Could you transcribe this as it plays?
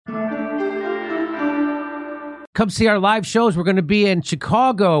Come see our live shows. We're going to be in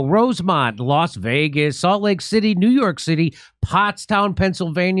Chicago, Rosemont, Las Vegas, Salt Lake City, New York City, Pottstown,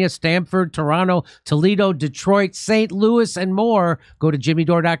 Pennsylvania, Stamford, Toronto, Toledo, Detroit, St. Louis, and more. Go to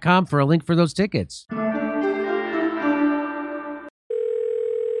jimmydore.com for a link for those tickets.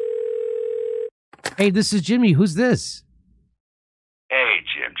 Hey, this is Jimmy. Who's this? Hey,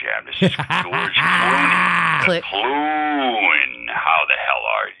 Jim Jam. This is George Clooney. Clooney. How the hell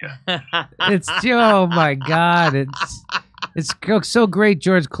are you? It's oh my God! It's so great.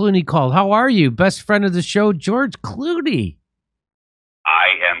 George Clooney called. How are you? Best friend of the show, George Clooney. I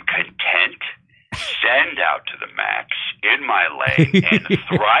am content, send out to the max, in my lane, and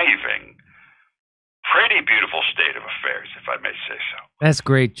thriving. Pretty beautiful state of affairs, if I may say so. That's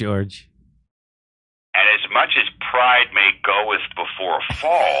great, George. And as much as pride may goeth before a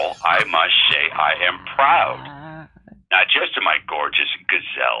fall, I must say I am proud. Not just of my gorgeous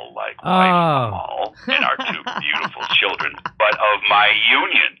gazelle-like wife, Amal, and our two beautiful children, but of my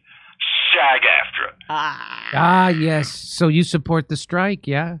union, SAG-AFTRA. Yes. So you support the strike,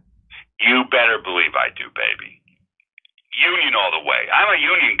 yeah? You better believe I do, baby. Union all the way. I'm a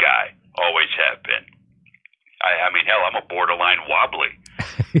union guy. Always have been. I mean, hell, I'm a borderline wobbly.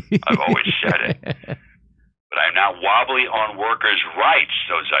 I've always said it. But I'm not wobbly on workers' rights,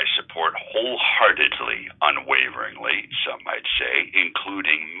 those I support wholeheartedly, unwaveringly, some might say,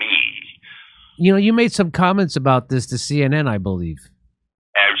 including me. You know, you made some comments about this to CNN, I believe.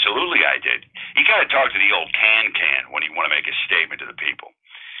 Absolutely, I did. You got to talk to the old can when you want to make a statement to the people.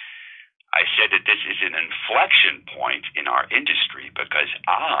 I said that this is an inflection point in our industry because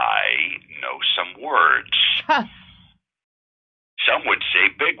I know some words. Some would say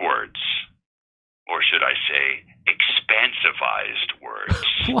big words. Or should I say, expansivized words.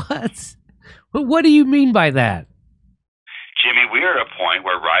 What? What do you mean by that? Jimmy, we are at a point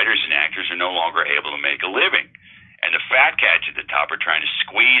where writers and actors are no longer able to make a living. And the fat cats at the top are trying to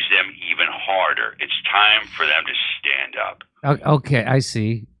squeeze them even harder. It's time for them to stand up. Okay, I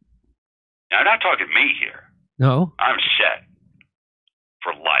see. Now, I'm not talking me here. No? I'm set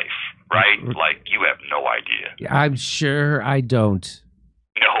for life, right? Like, you have no idea. I'm sure I don't.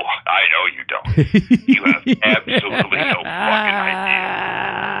 No, I know you don't. You have absolutely no fucking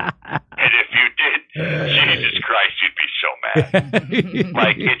idea. And if you did, Jesus Christ, you'd be so mad.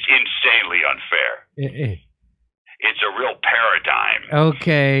 Like, it's insanely unfair. It's a real paradigm.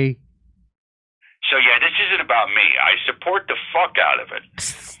 Okay. So, yeah, this isn't about me. I support the fuck out of it.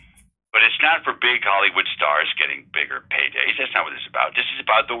 But it's not for big Hollywood stars getting bigger paydays. That's not what this is about. This is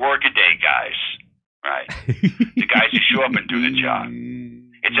about the workaday guys, right? The guys who show up and do the job.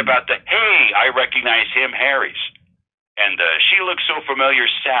 It's about the, hey, I recognize him, Harry's. And the, she looks so familiar,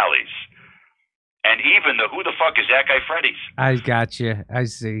 Sally's. And even the, who the fuck is that guy, Freddy's. I got you. I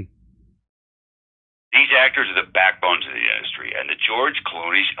see. These actors are the backbones of the industry, and the George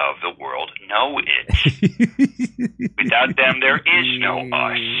Clooney's of the world know it. Without them, there is no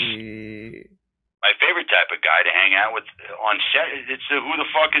us. My favorite type of guy to hang out with on set, it's the, who the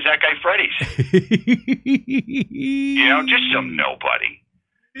fuck is that guy, Freddy's? You know, just some nobody.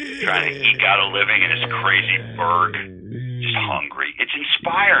 Trying to eke out a living in his crazy burg. Just hungry. It's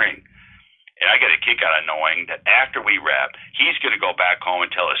inspiring. And I get a kick out of knowing that after we wrap, he's going to go back home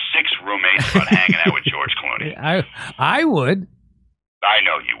and tell his 6 roommates about hanging out with George Clooney. I would. I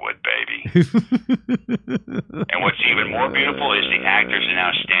know you would, baby. And what's even more beautiful is the actors are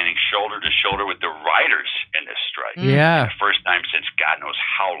now standing shoulder to shoulder with the writers in this strike. Yeah. For the first time since God knows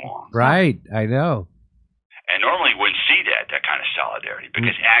how long. Right. I know. And normally you wouldn't see that kind of solidarity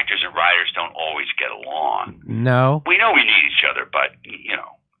because actors and writers don't always get along. No. We know we need each other, but, you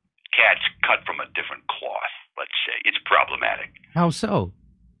know, cats cut from a different cloth, let's say. It's problematic. How so?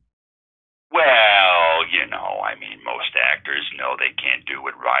 Well, you know, I mean, most actors know they can't do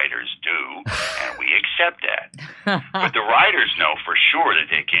what writers do, and we accept that. But the writers know for sure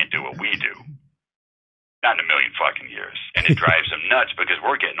that they can't do what we do. Not in a million fucking years. And it drives them nuts because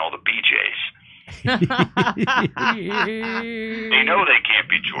we're getting all the BJs. They know they can't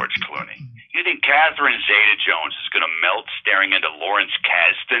be George Clooney. You think Catherine Zeta-Jones is going to melt staring into Lawrence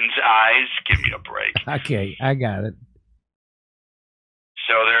Kasdan's eyes? Give me a break. Okay, I got it.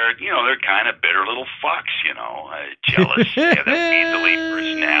 So they're kind of bitter little fucks, jealous. They have that easily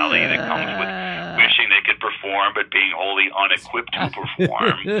personality that comes with wishing they could perform but being wholly unequipped to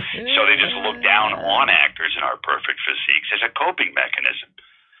perform. So they just look down on actors in our perfect physiques as a coping mechanism.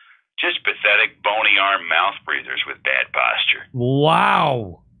 Just pathetic, bony arm mouth breathers with bad posture.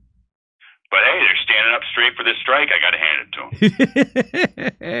 Wow. But hey, they're standing up straight for this strike. I got to hand it to them.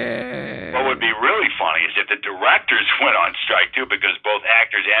 What would be really funny is if the directors went on strike too, because both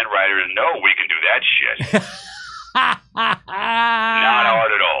actors and writers know we can do that shit. Not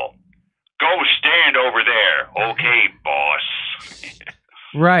hard at all. Go stand over there. Okay, boss.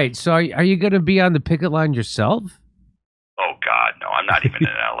 Right. So are you going to be on the picket line yourself? Oh, God, no. I'm not even in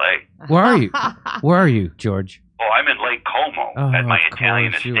L.A. Where are you? Where are you, George? Oh, I'm in Lake Como at my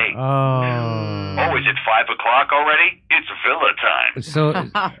Italian estate. Oh, is it 5 o'clock already? It's villa time. So,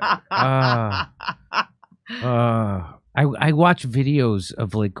 I watch videos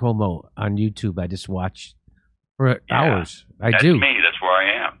of Lake Como on YouTube. I just watch for hours. That's do. Me. That's where I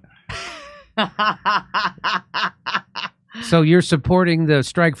am. So you're supporting the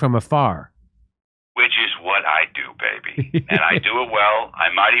strike from afar. Which is what I do, baby. And I do it well.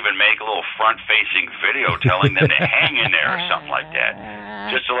 I might even make a little front-facing video telling them to hang in there or something like that.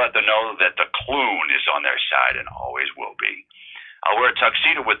 Just to let them know that the Clune is on their side and always will be. I'll wear a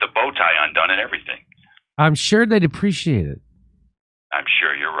tuxedo with the bow tie undone and everything. I'm sure they'd appreciate it. I'm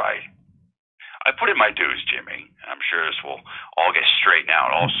sure you're right. I put in my dues, Jimmy. I'm sure this will all get straightened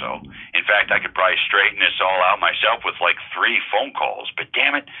out also. In fact, I could probably straighten this all out myself with like 3 phone calls. But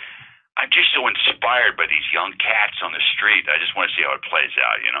damn it, I'm just so inspired by these young cats on the street. I just want to see how it plays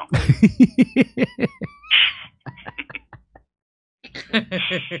out, you know?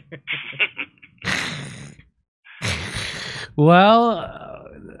 Well,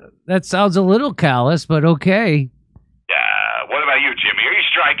 that sounds a little callous, but okay. What about you, Jimmy? Are you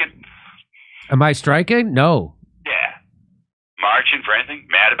striking? Am I striking? No. Yeah. Marching for anything?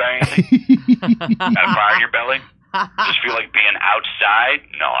 Mad about anything? Got a fire in your belly? Just feel like being outside?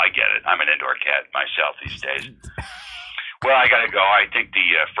 No, I get it. I'm an indoor cat myself these days. Well, I gotta go. I think the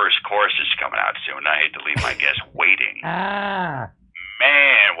first course is coming out soon. I hate to leave my guests waiting.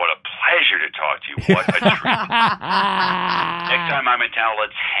 Man, what a pleasure to talk to you. What a treat. Next time I'm in town,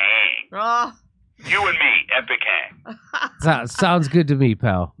 let's hang. You and me, epic hang. Sounds good to me,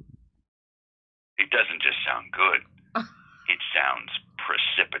 pal. It doesn't just sound good. It sounds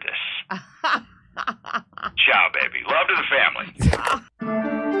precipitous. Ciao, baby. Love to the family.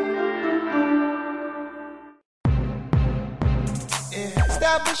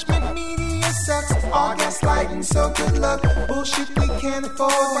 Establishment media sucks. All gaslighting, so good luck. Bullshit we can't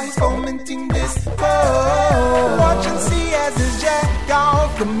afford. Why he's fomenting this? Watch and see as his jack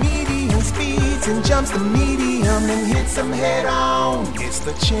off the median speeds and jumps the medium and hits him head on. It's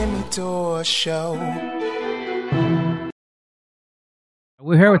the Jimmy Dore Show.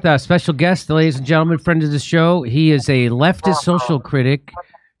 We're here with a special guest, ladies and gentlemen, friend of the show. He is a leftist social critic,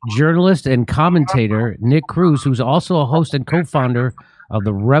 journalist, and commentator, Nick Cruse, who's also a host and co-founder of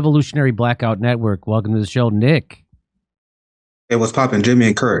the Revolutionary Blackout Network. Welcome to the show, Nick. Hey, what's poppin', Jimmy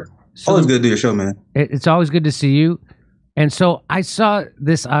and Kurt? Always good to do your show, man. It's always good to see you. And so I saw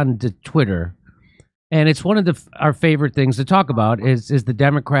this on the Twitter, and it's one of our favorite things to talk about is the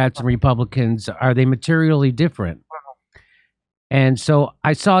Democrats and Republicans, are they materially different? And so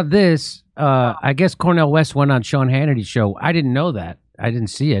I saw this, I guess Cornel West went on Sean Hannity's show. I didn't know that. I didn't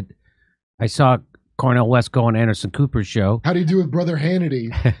see it. I saw Cornel West go on Anderson Cooper's show. How do you do with Brother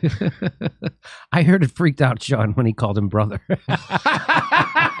Hannity? I heard it freaked out Sean when he called him brother.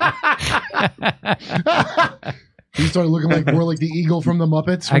 He started looking more like the eagle from the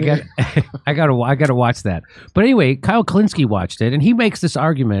Muppets. I got to watch that. But anyway, Kyle Kulinski watched it, and he makes this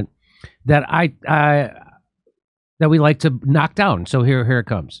argument that that we like to knock down. So here it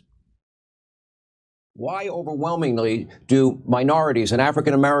comes. Why overwhelmingly do minorities and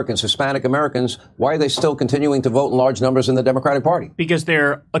African Americans, Hispanic Americans, why are they still continuing to vote in large numbers in the Democratic Party? Because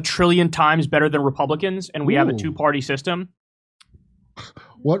they're a trillion times better than Republicans, and we have a two-party system.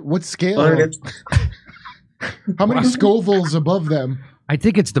 What scale? How many Scovilles above them? I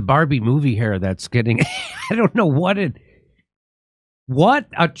think it's the Barbie movie hair that's getting. I don't know what a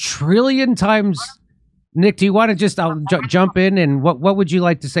trillion times. Nick, do you want to just jump in, and what would you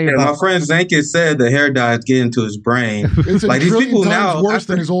like to say about? My friend Zankin said the hair dye is getting to his brain. It's like these people now worse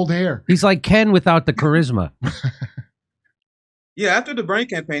than his old hair. He's like Ken without the charisma. Yeah, after the brain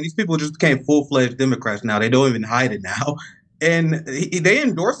campaign, these people just became full-fledged Democrats now. They don't even hide it now, and they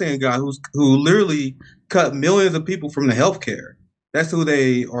endorsing a guy who literally cut millions of people from the healthcare. That's who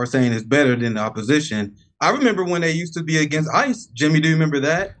they are saying is better than the opposition. I remember when they used to be against ICE. Jimmy, do you remember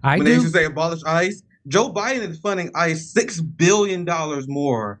that? When they used to say abolish ICE. Joe Biden is funding ICE $6 billion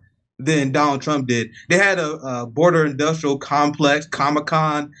more than Donald Trump did. They had a border industrial complex,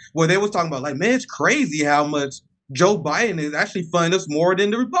 Comic-Con, where they was talking about, like, man, it's crazy how much Joe Biden is actually funding us more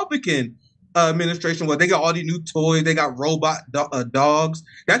than the Republican administration was. They got all these new toys. They got robot dogs.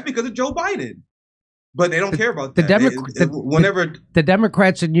 That's because of Joe Biden. But they don't care about that. Whenever the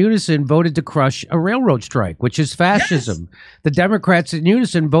Democrats in unison voted to crush a railroad strike, which is fascism. Yes. The Democrats in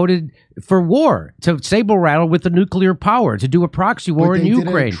unison voted for war, to saber rattle with the nuclear power, to do a proxy war in Ukraine.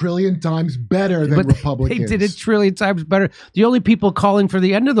 They did it a trillion times better than Republicans. They did it a trillion times better. The only people calling for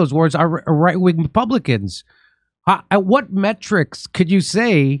the end of those wars are right-wing Republicans. At what metrics could you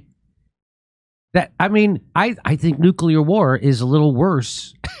say that? I mean, I think nuclear war is a little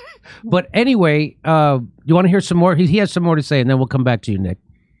worse. But anyway, you want to hear some more? He has some more to say, and then we'll come back to you, Nick.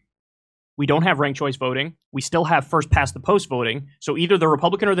 We don't have ranked choice voting. We still have first past the post voting. So either the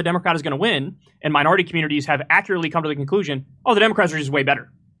Republican or the Democrat is going to win, and minority communities have accurately come to the conclusion, oh, the Democrats are just way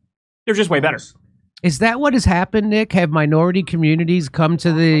better. They're just way better. Is that what has happened, Nick? Have minority communities come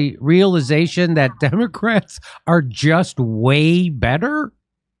to the realization that Democrats are just way better?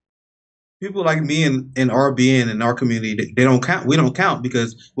 People like me and RBN in our community, they don't count. We don't count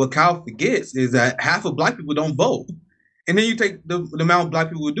because what Kyle forgets is that half of black people don't vote. And then you take the amount of black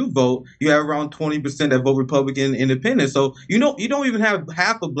people who do vote, you have around 20% that vote Republican, independent. So you don't even have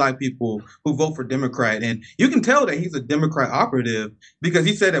half of black people who vote for Democrat. And you can tell that he's a Democrat operative because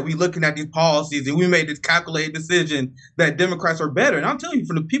he said that we're looking at these policies and we made this calculated decision that Democrats are better. And I'm telling you,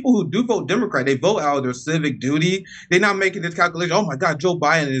 for the people who do vote Democrat, they vote out of their civic duty. They're not making this calculation. Oh my God, Joe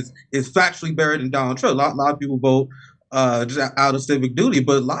Biden is factually better than Donald Trump. A lot of people vote just out of civic duty,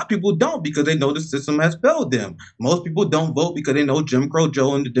 but a lot of people don't because they know the system has failed them. Most people don't vote because they know Jim Crow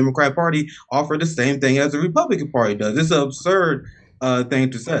Joe and the Democrat Party offer the same thing as the Republican Party does. It's an absurd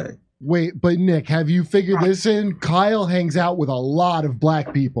thing to say. Wait, but Nick, have you figured this in? Kyle hangs out with a lot of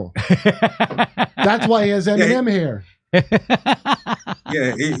black people. That's why he has Eminem hair.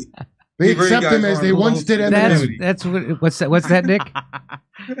 Yeah, they accept him as they once did Eminem. That's what's that, Nick?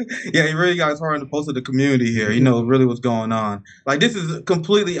 Yeah, he really got his heart on the pulse of the community here. You know really what's going on. Like, this is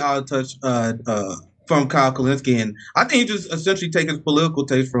completely out of touch from Kyle Kulinski, and I think he just essentially take his political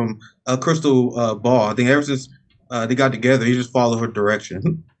taste from Crystal Ball. I think ever since they got together, he just followed her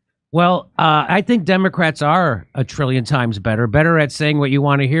direction. Well, I think Democrats are a trillion times better at saying what you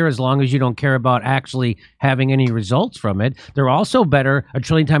want to hear as long as you don't care about actually having any results from it. They're also a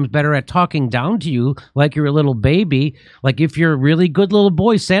trillion times better at talking down to you like you're a little baby. Like if you're a really good little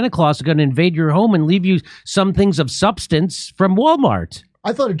boy, Santa Claus is going to invade your home and leave you some things of substance from Walmart.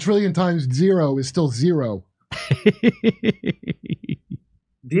 I thought a trillion times zero is still zero.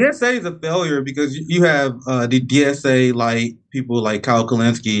 DSA is a failure because you have the DSA like people like Kyle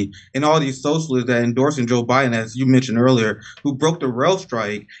Kulinski and all these socialists that endorsing Joe Biden, as you mentioned earlier, who broke the rail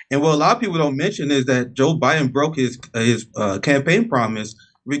strike. And what a lot of people don't mention is that Joe Biden broke his campaign promise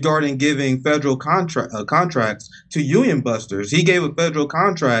regarding giving federal contracts to union busters. He gave a federal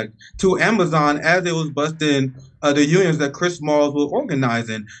contract to Amazon as it was busting the unions that Chris Smalls was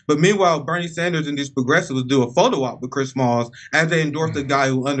organizing. But meanwhile, Bernie Sanders and these progressives do a photo op with Chris Smalls as they endorse the guy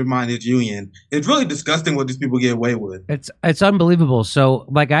who undermined his union. It's really disgusting what these people get away with. It's unbelievable. So,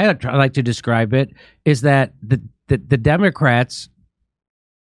 like I like to describe it, is that the Democrats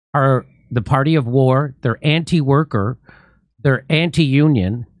are the party of war. They're anti-worker. They're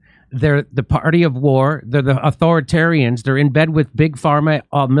anti-union. They're the party of war. They're the authoritarians. They're in bed with big pharma,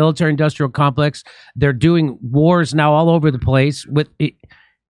 military-industrial complex. They're doing wars now all over the place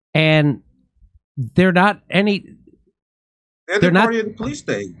and they're not any. They're not part of the police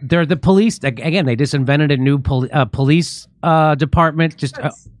state. They're the police. Again, they just invented a new police department just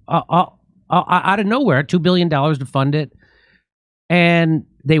out of nowhere. $2 billion to fund it, and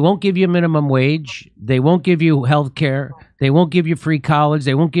they won't give you a minimum wage. They won't give you health care. They won't give you free college.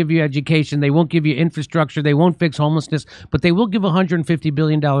 They won't give you education. They won't give you infrastructure. They won't fix homelessness. But they will give $150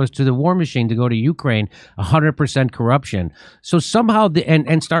 billion to the war machine to go to Ukraine. 100% corruption. So somehow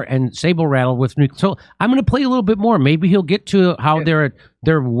and saber rattle with. So I'm going to play a little bit more. Maybe he'll get to how they're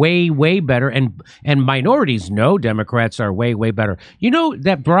way better. And minorities know Democrats are way better. You know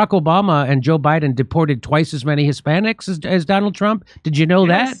that Barack Obama and Joe Biden deported twice as many Hispanics as Donald Trump? Did you know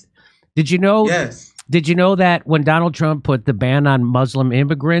that? Did you know? Yes. Did you know that when Donald Trump put the ban on Muslim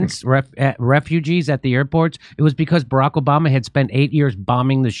immigrants, refugees at the airports, it was because Barack Obama had spent 8 years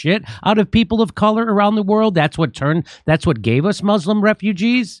bombing the shit out of people of color around the world? That's what gave us Muslim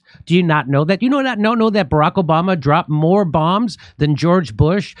refugees? Do you not know that? You know that Barack Obama dropped more bombs than George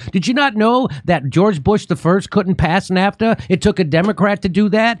Bush? Did you not know that George Bush the first couldn't pass NAFTA? It took a Democrat to do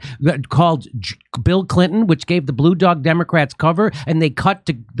that, called Bill Clinton, which gave the Blue Dog Democrats cover, and they cut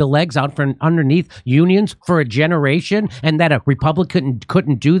the legs out from underneath unions for a generation, and that a Republican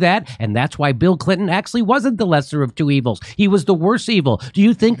couldn't do that, and that's why Bill Clinton actually wasn't the lesser of two evils. He was the worst evil. Do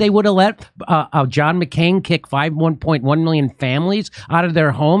you think they would have let John McCain kick 1.1 million families out of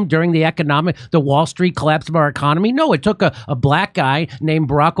their home during the Wall Street collapse of our economy? No, it took a black guy named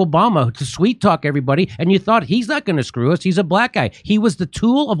Barack Obama to sweet talk everybody, and you thought he's not going to screw us. He's a black guy. He was the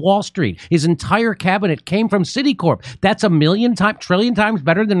tool of Wall Street. His entire cabinet came from Citicorp. That's trillion times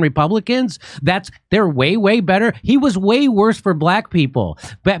better than Republicans. They're way, way better. He was way worse for black people.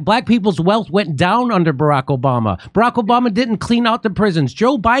 Black people's wealth went down under Barack Obama. Barack Obama didn't clean out the prisons.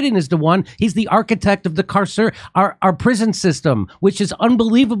 Joe Biden is the one. He's the architect of our prison system, which is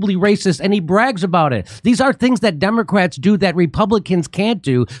unbelievably racist, and he brags about it. These are things that Democrats do that Republicans can't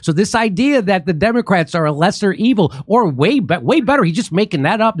do. So this idea that the Democrats are a lesser evil or way better, he's just making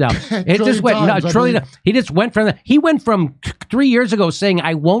that up now. It just went trillion. He went from 3 years ago saying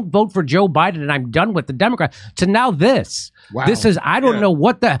I won't vote for Joe Biden and I'm done with the Democrat to now this. Wow. This is I don't know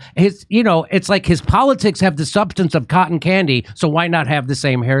what it's like his politics have the substance of cotton candy, so why not have the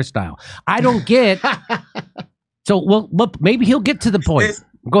same hairstyle? I don't get. So look, maybe he'll get to the point.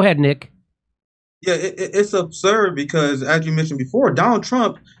 Go ahead, Nick. Yeah, it's absurd because, as you mentioned before, Donald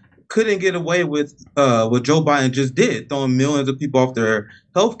Trump couldn't get away with what Joe Biden just did, throwing millions of people off their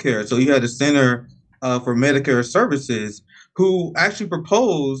health care. So you had the Center for Medicare Services who actually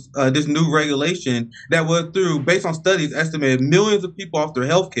proposed this new regulation that was based on studies, estimated millions of people off their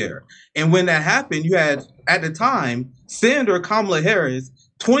health care. And when that happened, you had, at the time, Senator Kamala Harris,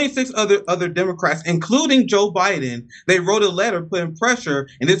 26 other Democrats, including Joe Biden. They wrote a letter putting pressure,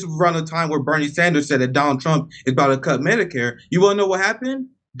 and this was around the time where Bernie Sanders said that Donald Trump is about to cut Medicare. You want to know what happened?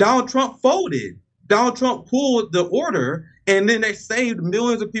 Donald Trump folded. Donald Trump pulled the order, and then they saved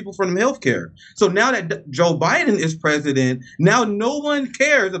millions of people from health care. So now that Joe Biden is president, now no one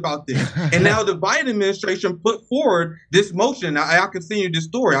cares about this. And now the Biden administration put forward this motion. I'll continue this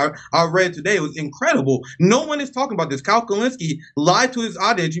story. I read today. It was incredible. No one is talking about this. Kyle Kulinski lied to his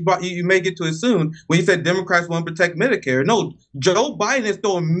audience. You may get to it soon when he said Democrats want to protect Medicare. No, Joe Biden is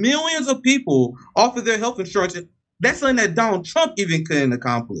throwing millions of people off of their health insurance. That's something that Donald Trump even couldn't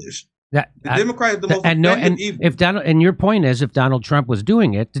accomplish. The Democrats are the most effective evil. And your point is, if Donald Trump was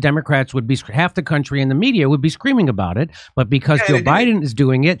doing it, the Democrats would be half the country and the media would be screaming about it. But because Joe Biden is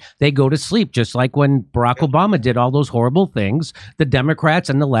doing it, they go to sleep. Just like when Barack Obama did all those horrible things, the Democrats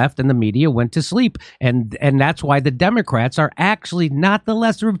and the left and the media went to sleep. And that's why the Democrats are actually not the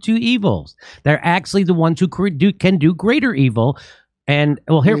lesser of two evils. They're actually the ones who can do greater evil. And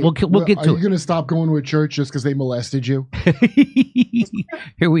we'll get to it. Are you going to stop going to church just because they molested you?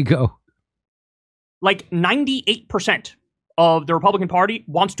 Here we go. Like 98% of the Republican Party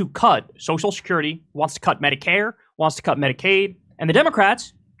wants to cut Social Security, wants to cut Medicare, wants to cut Medicaid, and the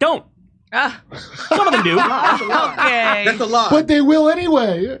Democrats don't. Some of them do. Okay. That's a lie. But they will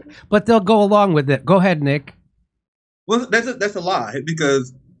anyway. But they'll go along with it. Go ahead, Nick. Well, that's a lie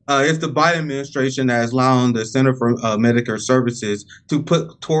because it's the Biden administration that is allowing the Center for Medicare Services to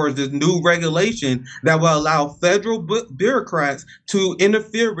put towards this new regulation that will allow federal bureaucrats to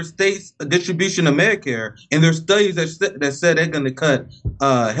interfere with states' distribution of Medicare. And there's studies that said they're going to cut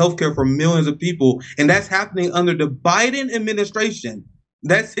healthcare for millions of people. And that's happening under the Biden administration.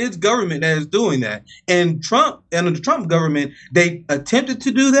 That's his government that is doing that. And under the Trump government, they attempted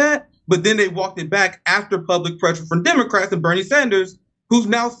to do that, but then they walked it back after public pressure from Democrats and Bernie Sanders, who's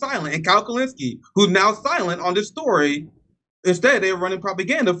now silent, and Kyle Kulinski, who's now silent on this story. Instead, they're running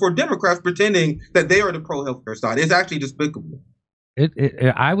propaganda for Democrats, pretending that they are the pro-healthcare side. It's actually despicable.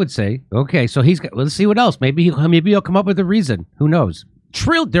 I would say, okay, so let's see what else. Maybe he'll come up with a reason. Who knows?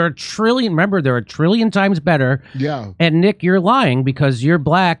 They're a trillion. Remember, they're a trillion times better. Yeah. And Nick, you're lying because you're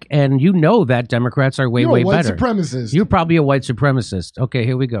black, and you know that Democrats are way better. White supremacist. You're probably a white supremacist. Okay,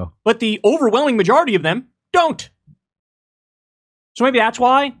 here we go. But the overwhelming majority of them don't. So maybe that's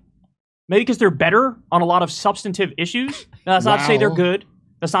why. Maybe because they're better on a lot of substantive issues. Now, that's not to say they're good.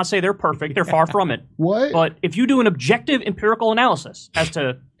 That's not to say they're perfect. They're far from it. What? But if you do an objective empirical analysis as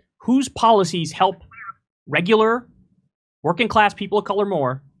to whose policies help regular working class people of color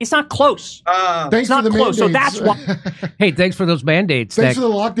more, it's not close. Thanks for the close. mandates. So that's why. Hey, thanks for those mandates. Thanks for the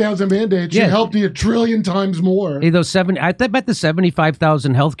lockdowns and mandates. Yeah. You helped you a trillion times more. Hey, I bet the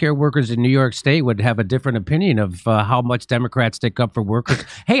 75,000 healthcare workers in New York State would have a different opinion of how much Democrats stick up for workers.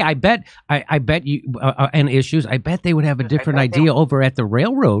 Hey, I bet you and issues. I bet they would have a different idea over at the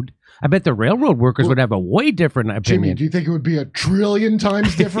railroad. I bet the railroad workers would have a way different opinion. Jimmy, do you think it would be a trillion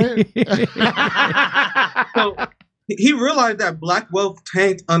times different? So he realized that black wealth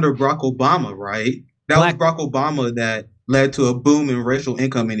tanked under Barack Obama, right? That was Barack Obama that led to a boom in racial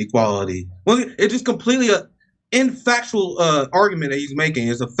income inequality. Well, it's just completely a infactual argument that he's making.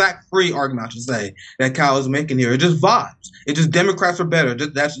 It's a fact-free argument, I should say, that Kyle is making here. It just vibes. It just Democrats are better.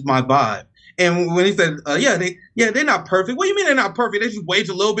 That's just my vibe. And when he said, they're not perfect. What do you mean they're not perfect? They just waged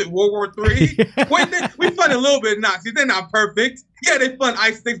a little bit World War III. We fund a little bit Nazis. They're not perfect. Yeah, they fund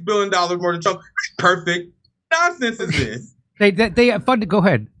ICE $6 billion more than Trump. Perfect. Nonsense is this. They funded. Go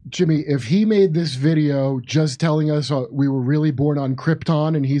ahead, Jimmy. If he made this video just telling us we were really born on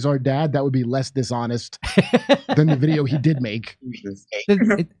Krypton and he's our dad, that would be less dishonest than the video he did make.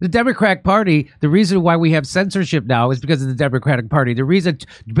 The Democratic Party, the reason why we have censorship now is because of the Democratic Party. The reason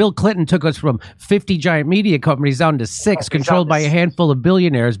Bill Clinton took us from 50 giant media companies down to 6, controlled by a handful of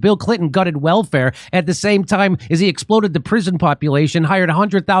billionaires. Bill Clinton gutted welfare at the same time as he exploded the prison population, hired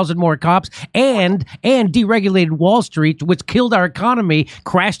 100,000 more cops, and deregulated Wall Street, which killed our economy,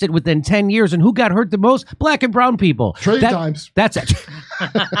 crashed it within 10 years. And who got hurt the most? Black and brown people. Times. That's it.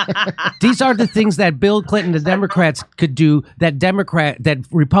 These are the things that Bill Clinton, the Democrats, could do that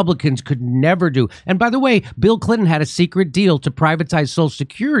Republicans could never do. And by the way, Bill Clinton had a secret deal to privatize Social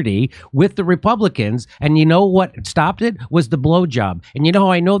Security with the Republicans. And you know what stopped it? Was the blowjob. And you know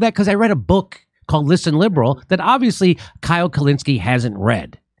how I know that? Because I read a book called Listen Liberal that obviously Kyle Kulinski hasn't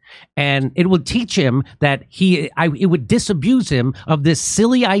read. And it would teach him that it would disabuse him of this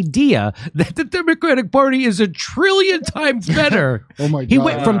silly idea that the Democratic Party is 1 trillion times better. Oh my God. He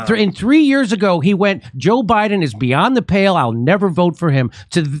went from 3 years ago, he went, Joe Biden is beyond the pale. I'll never vote for him.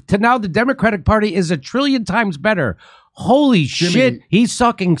 To now the Democratic Party is 1 trillion times better. Holy shit, he's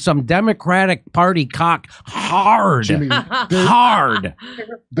sucking some Democratic Party cock hard. Jimmy, hard.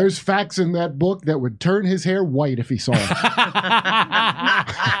 There's facts in that book that would turn his hair white if he saw it.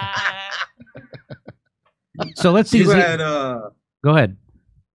 So let's see. Go ahead.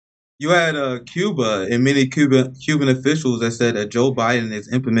 You had Cuba and many Cuban officials that said that Joe Biden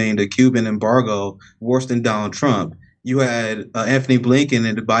is implementing the Cuban embargo worse than Donald Trump. You had Anthony Blinken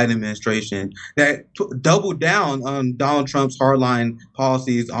in the Biden administration that doubled down on Donald Trump's hardline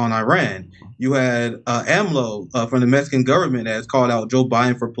policies on Iran. You had AMLO from the Mexican government that has called out Joe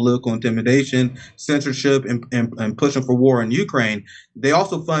Biden for political intimidation, censorship, and pushing for war in Ukraine. They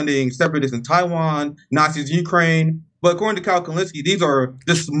also funding separatists in Taiwan, Nazis in Ukraine. But according to Kyle Kulinski, these are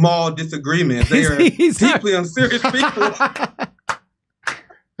just small disagreements. They are deeply unserious people.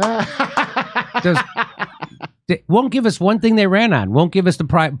 They won't give us one thing they ran on. Won't give us the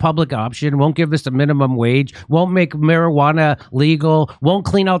public option. Won't give us the minimum wage. Won't make marijuana legal. Won't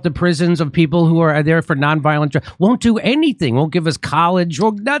clean out the prisons of people who are there for nonviolent drugs. Won't do anything. Won't give us college.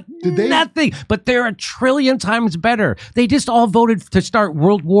 Nothing. But they're 1 trillion times better. They just all voted to start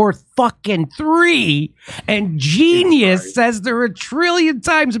World War III, and Genius says they're 1 trillion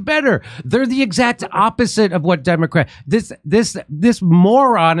times better. They're the exact opposite of what this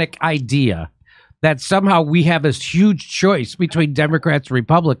moronic idea that somehow we have this huge choice between Democrats and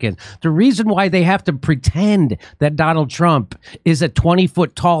Republicans. The reason why they have to pretend that Donald Trump is a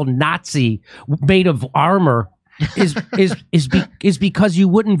 20-foot tall Nazi made of armor is because you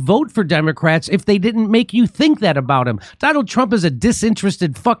wouldn't vote for Democrats if they didn't make you think that about him. Donald Trump is a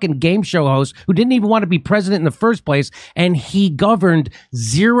disinterested fucking game show host who didn't even want to be president in the first place, and he governed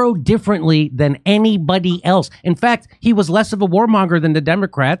zero differently than anybody else. In fact, he was less of a warmonger than the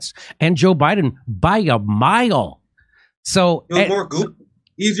Democrats and Joe Biden by a mile. So it was more good.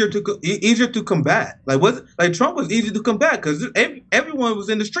 Easier to combat. Like Trump was easy to combat because everyone was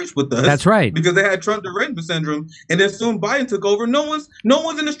in the streets with us. That's right. Because they had Trump derangement syndrome, and then soon Biden took over. No one's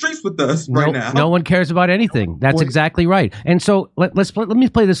in the streets with us right now. No one cares about anything. That's exactly right. And so let me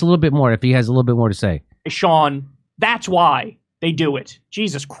play this a little bit more if he has a little bit more to say. Sean, that's why they do it.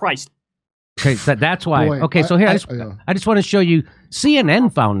 Jesus Christ. Okay, that's why. Boy, okay, so here I just want to show you.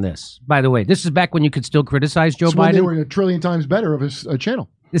 CNN found this, by the way. This is back when you could still criticize Joe Biden. When they were 1 trillion times better of his channel.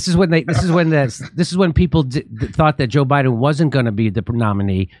 This is when people thought that Joe Biden wasn't going to be the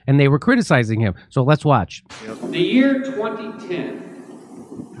nominee, and they were criticizing him. So let's watch. The year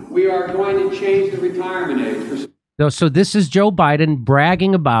 2010, we are going to change the retirement age. So this is Joe Biden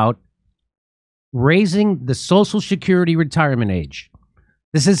bragging about raising the Social Security retirement age.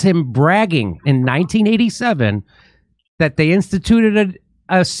 This is him bragging in 1987 that they instituted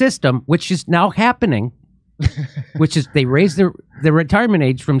a system, which is now happening, which is they raised the retirement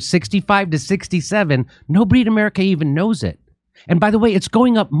age from 65 to 67. Nobody in America even knows it. And by the way, it's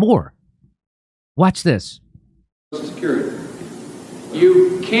going up more. Watch this. Social Security.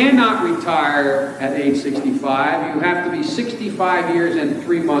 You cannot retire at age 65. You have to be 65 years and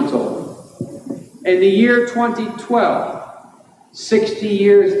 3 months old. In the year 2012, 65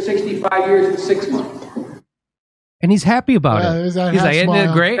 years and 6 months. And he's happy about Yeah, it. there's that He's half like, isn't it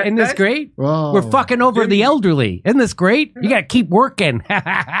smile. great? Isn't this great? Whoa. We're fucking over the elderly. Isn't this great? You got to keep working.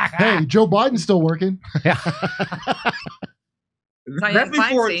 Hey, Joe Biden's still working. That's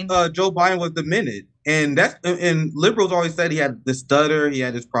before Joe Biden was demented, and liberals always said he had the stutter, he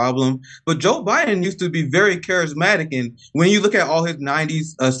had this problem. But Joe Biden used to be very charismatic, and when you look at all his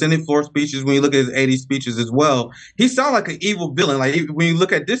 '90s Senate floor speeches, when you look at his '80s speeches as well, he sounds like an evil villain. Like when you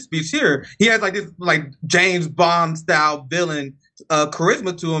look at this speech here, he has like this like James Bond style villain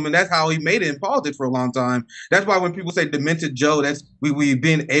charisma to him, and that's how he made it in politics for a long time. That's why when people say demented Joe, that's we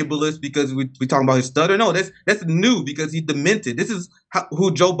being ableist because we talking about his stutter. No, that's new because he's demented. This is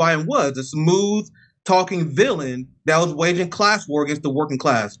who Joe Biden was, a smooth talking villain that was waging class war against the working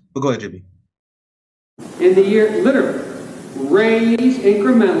class. But go ahead, Jimmy. In the year, literally, raise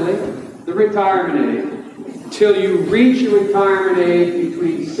incrementally the retirement age till you reach your retirement age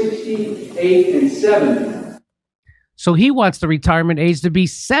between 68 and 70. So he wants the retirement age to be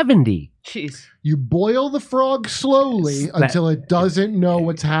 70. Jeez. You boil the frog slowly until it doesn't know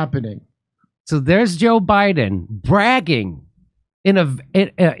what's happening. So there's Joe Biden bragging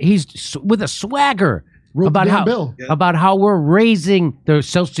he's with a swagger about how we're raising the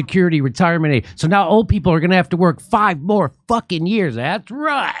Social Security retirement age. So now old people are going to have to work 5 more fucking years. That's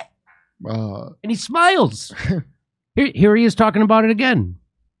right. And he smiles. Here he is talking about it again.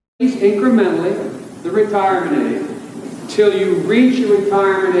 Incrementally the retirement age till you reach your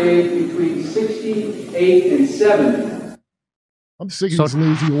retirement age between 68 and 70. I'm sick of these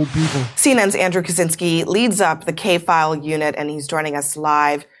lazy old people. CNN's Andrew Kulinski leads up the K-File unit, and he's joining us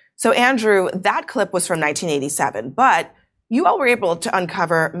live. So, Andrew, that clip was from 1987, but you all were able to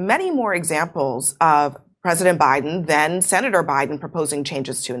uncover many more examples of President Biden, then Senator Biden, proposing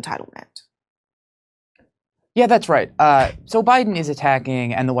changes to entitlement. Yeah, that's right. So Biden is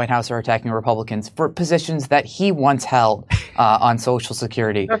attacking, and the White House are attacking Republicans for positions that he once held on Social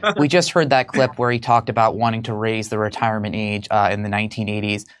Security. We just heard that clip where he talked about wanting to raise the retirement age in the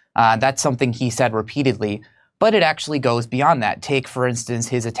 1980s. That's something he said repeatedly, but it actually goes beyond that. Take, for instance,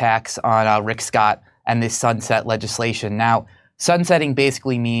 his attacks on Rick Scott and this sunset legislation. Now, sunsetting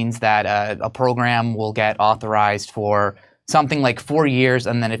basically means that a program will get authorized for something like 4 years,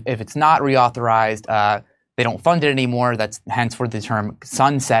 and then if it's not reauthorized, they don't fund it anymore. That's hence where the term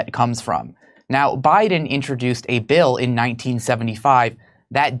sunset comes from. Now, Biden introduced a bill in 1975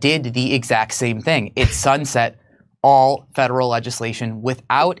 that did the exact same thing. It sunset all federal legislation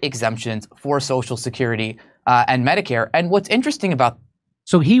without exemptions for Social Security and Medicare. And what's interesting about...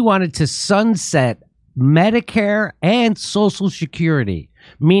 So he wanted to sunset Medicare and Social Security,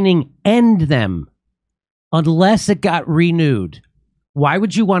 meaning end them unless it got renewed. Why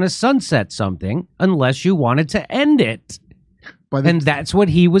would you want to sunset something unless you wanted to end it? And that's what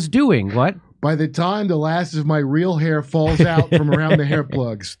he was doing. What? By the time the last of my real hair falls out from around the hair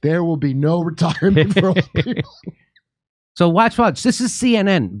plugs, there will be no retirement for old people. So watch. This is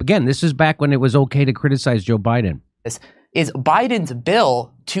CNN. Again, this is back when it was okay to criticize Joe Biden. This is Biden's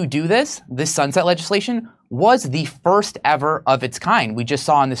bill to do this sunset legislation was the first ever of its kind. We just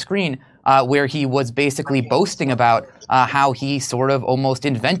saw on the screen where he was basically boasting about how he sort of almost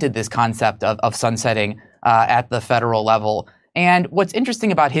invented this concept of sunsetting at the federal level. And what's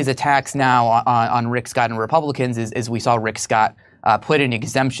interesting about his attacks now on Rick Scott and Republicans is we saw Rick Scott put in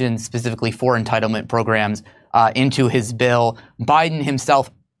exemptions specifically for entitlement programs into his bill. Biden himself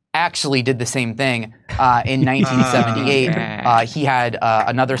actually did the same thing in 1978. He had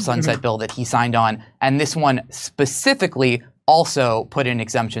another sunset bill that he signed on, and this one specifically also put in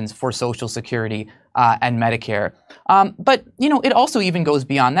exemptions for Social Security and Medicare. But, it also even goes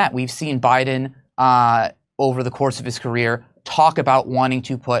beyond that. We've seen Biden over the course of his career talk about wanting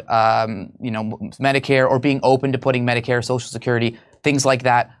to put, Medicare or being open to putting Medicare, Social Security, things like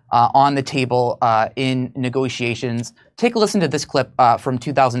that on the table in negotiations. Take a listen to this clip from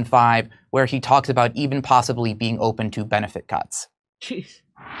 2005 where he talks about even possibly being open to benefit cuts. Jeez.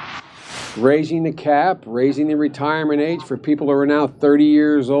 Raising the cap, raising the retirement age for people who are now 30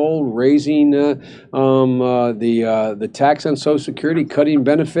 years old, raising the tax on Social Security, cutting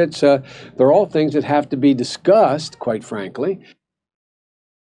benefits. They're all things that have to be discussed, quite frankly.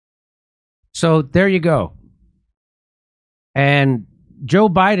 So there you go. And Joe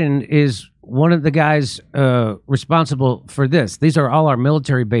Biden is one of the guys responsible for this. These are all our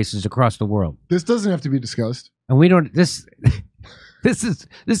military bases across the world. This doesn't have to be discussed. And we don't... This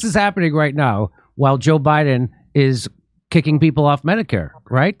is happening right now while Joe Biden is kicking people off Medicare,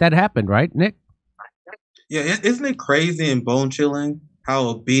 right? That happened, right, Nick? Yeah, isn't it crazy and bone-chilling how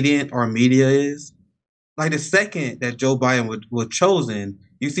obedient our media is? Like the second that Joe Biden was chosen,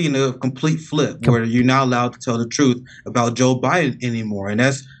 you've seen a complete flip where you're not allowed to tell the truth about Joe Biden anymore. And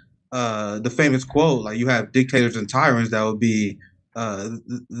that's the famous quote, like you have dictators and tyrants that would be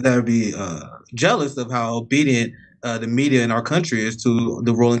jealous of how obedient the media in our country is to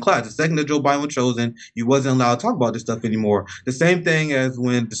the ruling class. The second that Joe Biden was chosen, you wasn't allowed to talk about this stuff anymore. The same thing as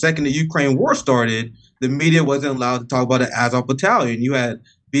when the second the Ukraine war started, the media wasn't allowed to talk about the Azov Battalion. You had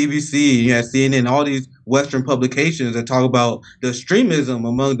BBC, you had CNN, all these Western publications that talk about the extremism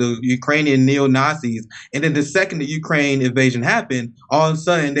among the Ukrainian neo-Nazis. And then the second the Ukraine invasion happened, all of a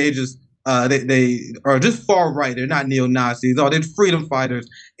sudden they just they are just far right. They're not neo-Nazis. Oh, they're freedom fighters.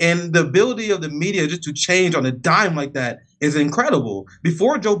 And the ability of the media just to change on a dime like that is incredible.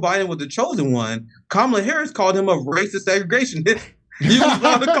 Before Joe Biden was the chosen one, Kamala Harris called him a racist segregationist. You was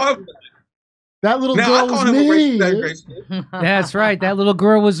allowed to call him. That little Now, girl was me. That's right. That little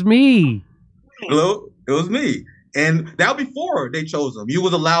girl was me. Hello, it was me. And that was before they chose him. You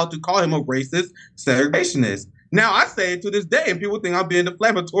was allowed to call him a racist segregationist. Now, I say it to this day, and people think I'm being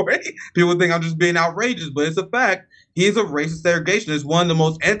defamatory. People think I'm just being outrageous, but it's a fact. He's a racist segregationist, one of the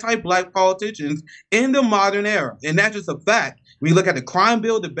most anti-black politicians in the modern era. And that's just a fact. When you look at the crime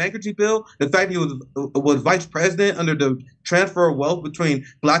bill, the bankruptcy bill, the fact he was vice president under the transfer of wealth between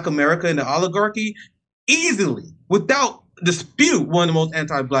Black America and the oligarchy, easily, without dispute, one of the most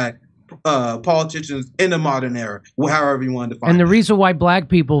anti-black politicians in the modern era, however you want to define it. And the reason why black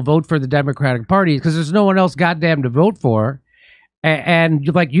people vote for the Democratic Party is because there's no one else goddamn to vote for. And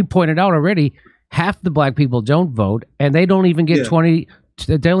like you pointed out already, half the black people don't vote, and they don't even get 20.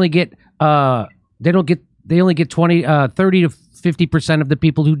 They only get 30 to 50% of the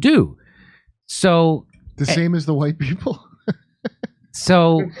people who do. So the same as the white people.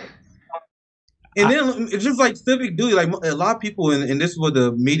 So. And then it's just like civic duty. Like a lot of people, and this is what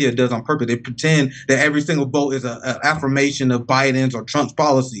the media does on purpose. They pretend that every single vote is an affirmation of Biden's or Trump's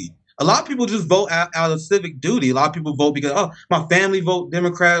policy. A lot of people just vote out of civic duty. A lot of people vote because, oh, my family vote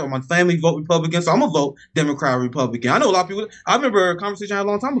Democrat or my family vote Republican, so I'm going to vote Democrat or Republican. I know a lot of people. I remember a conversation I had a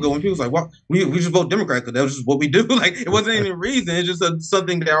long time ago when people was like, well, we just vote Democrat because that was just what we do. Like, it wasn't any reason. It's just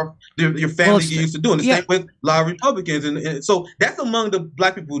something that your family get used to doing. The same with a lot of Republicans. And so that's among the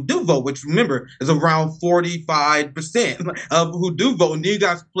black people who do vote, which, remember, is around 45% of who do vote. And then you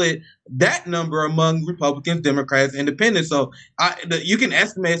got split that number among Republicans, Democrats, Independents. So you can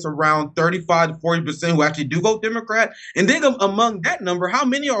estimate it's around 35 to 40% who actually do vote Democrat. And then among that number, how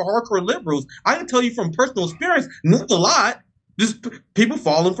many are hardcore liberals? I can tell you from personal experience, not a lot. Just people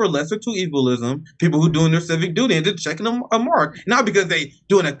falling for lesser to evilism, people who doing their civic duty and just checking a mark. Not because they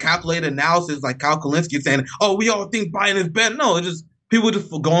doing a calculated analysis like Kyle Kulinski saying, oh, we all think Biden is better. No, it's just people just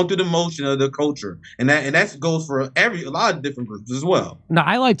going through the motion of the culture, and that goes for a lot of different groups as well. Now,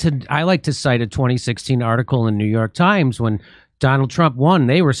 I like to cite a 2016 article in the New York Times when Donald Trump won.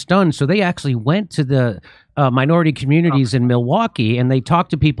 They were stunned, so they actually went to the minority communities in Milwaukee, and they talked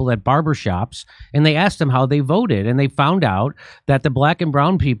to people at barbershops, and they asked them how they voted, and they found out that the black and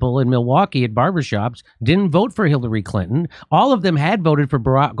brown people in Milwaukee at barbershops didn't vote for Hillary Clinton. All of them had voted for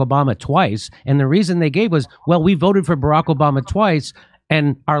Barack Obama twice, and the reason they gave was, well, we voted for Barack Obama twice,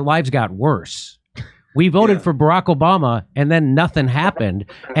 and our lives got worse. We voted for Barack Obama, and then nothing happened,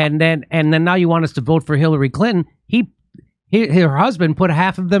 and then now you want us to vote for Hillary Clinton. Her husband put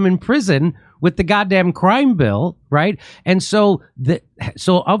half of them in prison with the goddamn crime bill, right? And so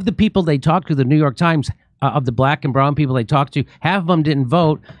of the people they talked to, the New York Times, of the black and brown people they talked to, half of them didn't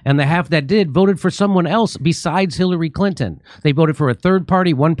vote, and the half that did voted for someone else besides Hillary Clinton. They voted for a third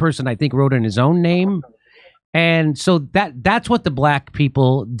party. One person, I think, wrote in his own name. And so that's what the black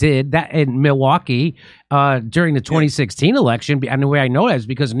people did that in Milwaukee during the 2016 election. And the way I know that is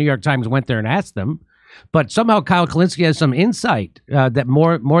because the New York Times went there and asked them. But somehow Kyle Kulinski has some insight that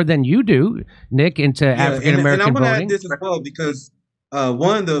more than you do, Nick, into African American voting. And I want to add this as well because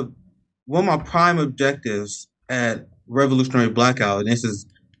one of my prime objectives at Revolutionary Blackout, and this is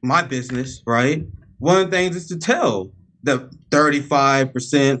my business, right? One of the things is to tell the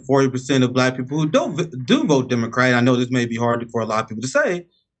 35%, 40% of black people who do vote Democrat. I know this may be hard for a lot of people to say.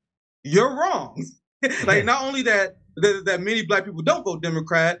 You're wrong. Like not only that many black people don't vote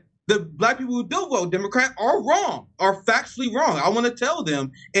Democrat. The black people who do vote Democrat are wrong, are factually wrong. I want to tell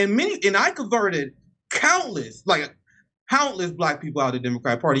them, and I converted countless black people out of the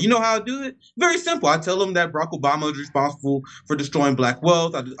Democratic Party. You know how I do it? Very simple. I tell them that Barack Obama is responsible for destroying black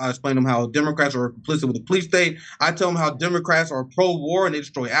wealth. I explain to them how Democrats are complicit with the police state. I tell them how Democrats are pro-war and they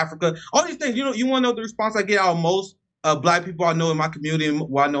destroy Africa. All these things. You want to know the response I get out of most black people I know in my community and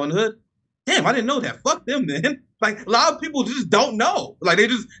what I know in the hood? Damn, I didn't know that. Fuck them then. Like, a lot of people just don't know. Like, they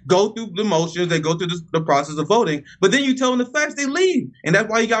just go through the motions, they go through the process of voting, but then you tell them the facts, they leave. And that's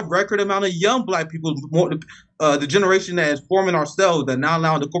why you got record amount of young black people, more the generation that is forming ourselves, that now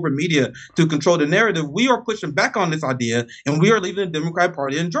allowing the corporate media to control the narrative. We are pushing back on this idea, and we are leaving the Democratic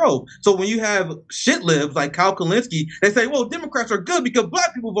Party in drove. So when you have shit libs like Kyle Kulinski, they say, well, Democrats are good because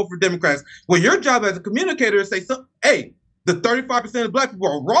black people vote for Democrats. Well, your job as a communicator is to say, hey, the 35% of black people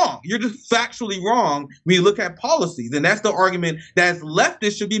are wrong. You're just factually wrong when you look at policies. And that's the argument that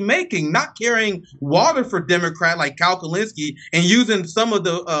leftists should be making, not carrying water for Democrat like Kyle Kulinski and using some of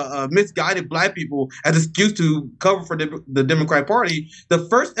the misguided black people as an excuse to cover for the Democratic Party. The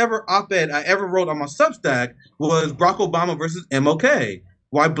first ever op-ed I ever wrote on my Substack was Barack Obama versus MLK.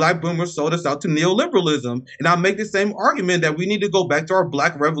 Why black boomers sold us out to neoliberalism. And I make the same argument that we need to go back to our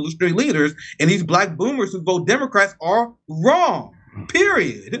black revolutionary leaders, and these black boomers who vote Democrats are wrong,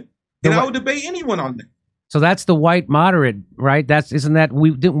 period. And I would debate anyone on that. So that's the white moderate, right?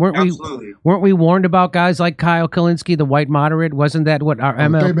 Weren't we warned about guys like Kyle Kulinski, the white moderate? Wasn't that what our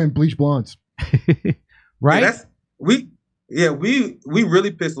ML? They've been bleach blondes. Right? Yeah, we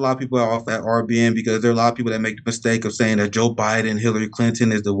really pissed a lot of people off at RBN because there are a lot of people that make the mistake of saying that Joe Biden, Hillary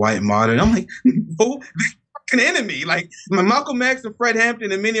Clinton is the white moderate. I'm like, no, they're an enemy. Like, Malcolm X and Fred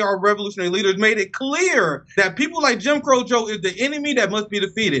Hampton and many of our revolutionary leaders made it clear that people like Jim Crow Joe is the enemy that must be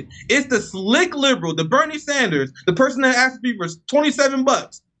defeated. It's the slick liberal, the Bernie Sanders, the person that asks people for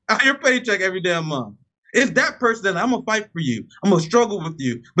 $27 out of your paycheck every damn month. It's that person that I'm going to fight for you. I'm going to struggle with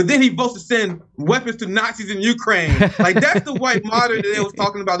you. But then he votes to send weapons to Nazis in Ukraine. Like, that's the white moderate that they was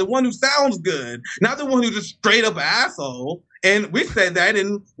talking about, the one who sounds good, not the one who's just straight up an asshole. And we said that,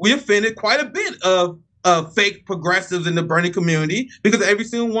 and we offended quite a bit of fake progressives in the Bernie community because every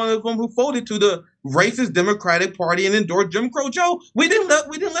single one of them who voted to the racist Democratic Party and endorsed Jim Crow Joe, we didn't let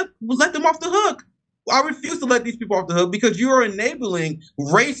them off the hook. I refuse to let these people off the hook because you are enabling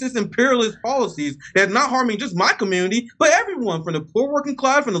racist imperialist policies that's not harming just my community, but everyone from the poor working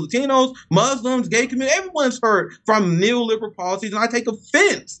class, from the Latinos, Muslims, gay community. Everyone's hurt from neoliberal policies, and I take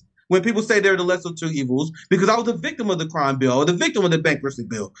offense when people say they're the lesser of two evils because I was a victim of the crime bill or the victim of the bankruptcy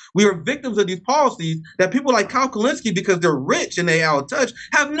bill. We are victims of these policies that people like Kyle Kulinski, because they're rich and they out of touch,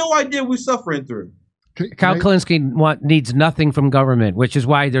 have no idea we're suffering through. Kyle Kulinski needs nothing from government, which is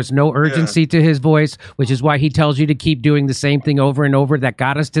why there's no urgency to his voice, which is why he tells you to keep doing the same thing over and over that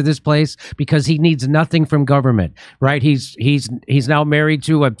got us to this place, because he needs nothing from government, right? He's now married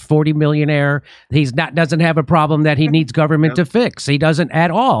to a 40 millionaire. Doesn't have a problem that he needs government to fix. He doesn't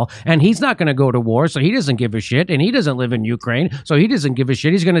at all. And he's not going to go to war, so he doesn't give a shit. And he doesn't live in Ukraine, so he doesn't give a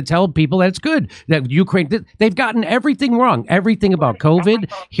shit. He's going to tell people that it's good that Ukraine, they've gotten everything wrong. Everything about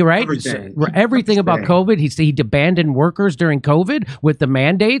COVID, right? Everything about COVID. He abandoned workers during COVID with the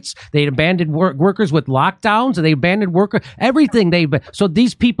mandates. They abandoned workers with lockdowns, and they abandoned everything. So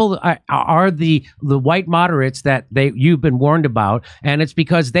these people are the white moderates that you've been warned about, and it's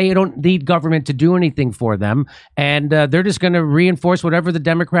because they don't need government to do anything for them, and they're just going to reinforce whatever the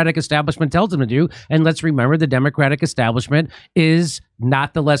Democratic establishment tells them to do. And let's remember, the Democratic establishment is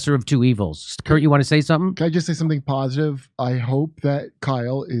not the lesser of two evils. Kurt, you want to say something? Can I just say something positive? I hope that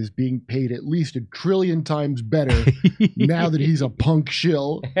Kyle is being paid at least 1 trillion times better now that he's a punk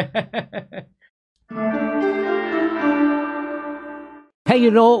shill. Hey,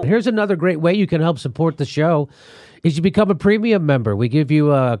 here's another great way you can help support the show is you become a premium member. We give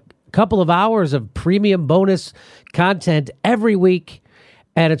you a couple of hours of premium bonus content every week,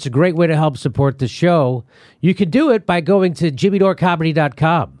 and it's a great way to help support the show. You can do it by going to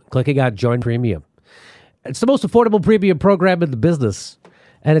jimmydorecomedy.com, clicking on Join Premium. It's the most affordable premium program in the business,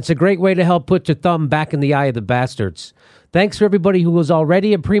 and it's a great way to help put your thumb back in the eye of the bastards. Thanks for everybody who was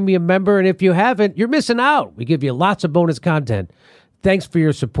already a premium member, and if you haven't, you're missing out. We give you lots of bonus content. Thanks for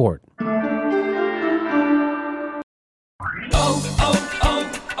your support.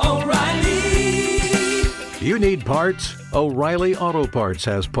 O'Reilly. You need parts? O'Reilly Auto Parts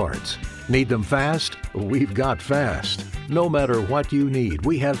has parts. Need them fast? We've got fast. No matter what you need,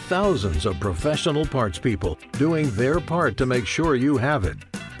 we have thousands of professional parts people doing their part to make sure you have it.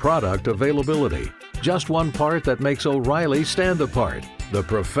 Product availability. Just one part that makes O'Reilly stand apart. The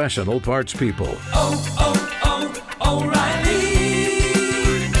professional parts people.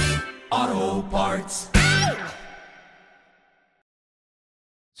 O'Reilly Auto Parts.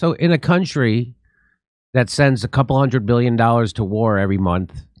 So in a country that sends a couple $100 billion to war every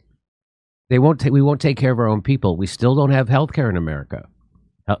month, we won't take care of our own people. We still don't have health care in America.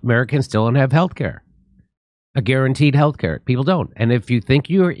 Americans still don't have health care, a guaranteed health care. People don't. And if you think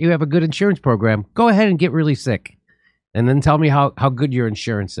you have a good insurance program, go ahead and get really sick. And then tell me how good your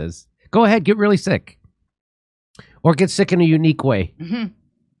insurance is. Go ahead, get really sick. or get sick in a unique way.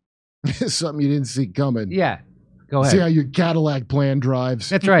 Something you didn't see coming. Yeah. Go ahead. See how your Cadillac plan drives.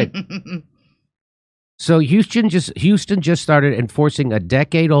 That's right. So Houston just started enforcing a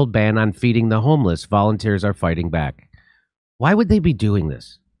decade-old ban on feeding the homeless. Volunteers are fighting back. Why would they be doing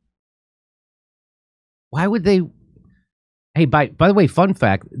this? Why would they? Hey, by the way, fun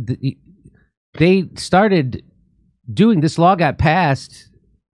fact: they started doing this. Law got passed.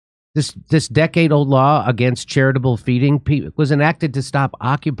 This decade-old law against charitable feeding was enacted to stop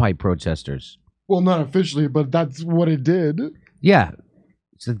Occupy protesters. Well, not officially, but that's what it did. Yeah,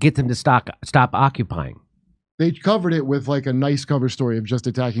 to get them to stop occupying. They covered it with like a nice cover story of just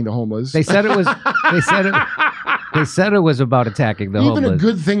attacking the homeless. They said it was. They said it was about attacking the homeless. Even a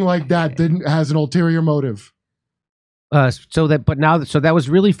good thing like that has an ulterior motive. So that was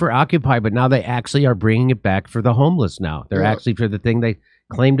really for Occupy, but now they actually are bringing it back for the homeless. Now they're actually for the thing they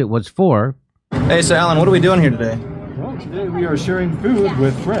claimed it was for. Hey, so Alan, what are we doing here today? Well, today we are sharing food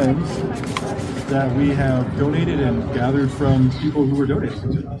with friends that we have donated and gathered from people who were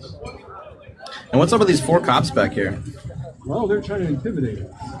donating to us. And what's up with these 4 cops back here? Well, they're trying to intimidate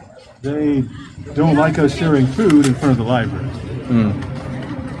us. They don't like us sharing food in front of the library.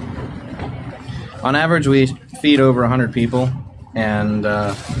 On average, we feed over 100 people, and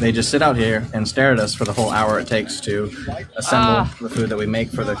they just sit out here and stare at us for the whole hour it takes to assemble the food that we make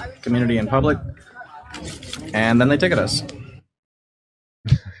for the community and public, and then they ticket us.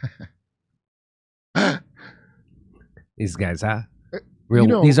 These guys, huh?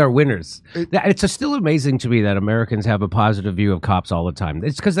 These are winners. It's still amazing to me that Americans have a positive view of cops all the time.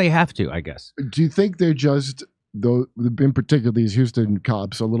 It's because they have to, I guess. Do you think they're just, though, in particular, these Houston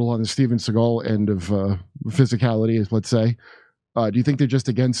cops, a little on the Steven Seagal end of physicality, let's say? Do you think they're just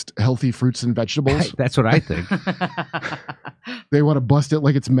against healthy fruits and vegetables? That's what I think. They want to bust it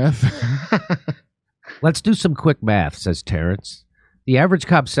like it's meth? Let's do some quick math, says Terrence. The average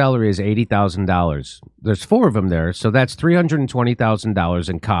cop's salary is $80,000. There's 4 of them there, so that's $320,000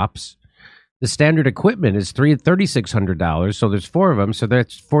 in cops. The standard equipment is $3,600, so there's 4 of them, so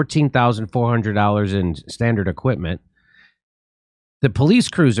that's $14,400 in standard equipment. The police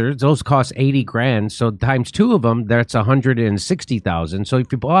cruisers, those cost $80,000, so times 2 of them, that's $160,000. So if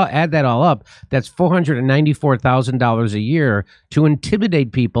you add that all up, that's $494,000 a year to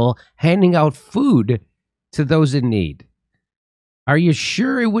intimidate people handing out food to those in need. Are you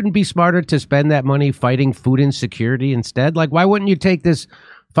sure it wouldn't be smarter to spend that money fighting food insecurity instead? Like, why wouldn't you take this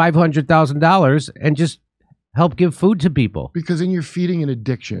 $500,000 and just help give food to people? Because then you're feeding an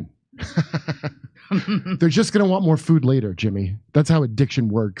addiction. They're just going to want more food later, Jimmy. That's how addiction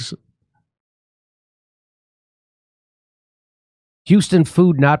works. Houston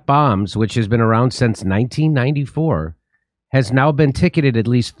Food Not Bombs, which has been around since 1994, has now been ticketed at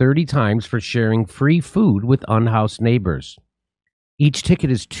least 30 times for sharing free food with unhoused neighbors. Each ticket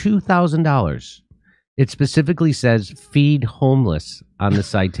is $2,000. It specifically says feed homeless on the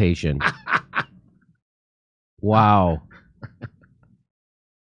citation. Wow.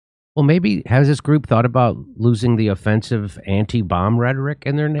 Well, maybe has this group thought about losing the offensive anti-bomb rhetoric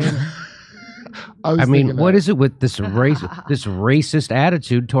in their name? I mean, what is it with this racist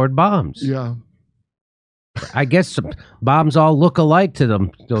attitude toward bombs? Yeah. I guess bombs all look alike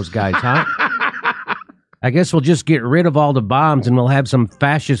to those guys, huh? I guess we'll just get rid of all the bombs and we'll have some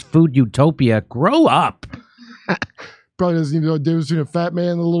fascist food utopia. Grow up. Probably doesn't even know the difference between a fat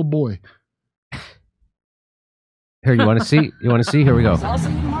man and a little boy. Here, you want to see? You want to see? Here we go. I'll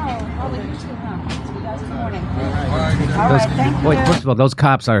see you tomorrow. Probably you too, huh? See you guys in the morning. Thank you. First of all, those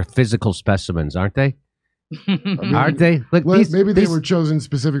cops are physical specimens, aren't they? Aren't they? Look, maybe they were chosen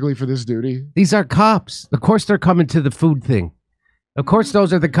specifically for this duty. These are cops. Of course they're coming to the food thing. Of course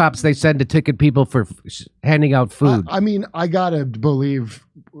those are the cops they send to ticket people for handing out food. I mean, I gotta believe,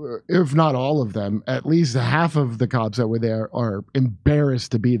 if not all of them, at least half of the cops that were there are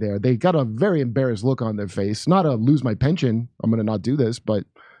embarrassed to be there. They got a very embarrassed look on their face. Not a lose my pension, I'm gonna not do this, but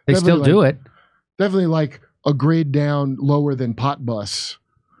they still do it. Definitely like a grade down lower than pot bus.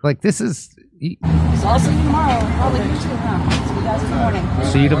 Like this is... So I'll see you tomorrow. Probably you too, huh? See you guys in the morning.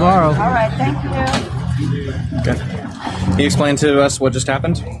 See you tomorrow. All right, thank you. Okay. Can you explain to us what just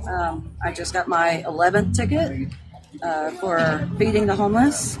happened? I just got my 11th ticket for feeding the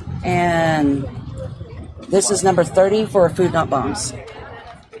homeless, and this is number 30 for Food Not Bombs.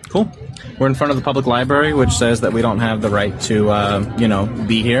 Cool. We're in front of the public library, which says that we don't have the right to,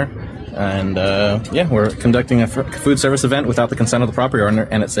 be here. And, we're conducting a food service event without the consent of the property owner,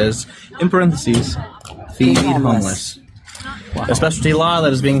 and it says, in parentheses, feed homeless. Wow. A specialty law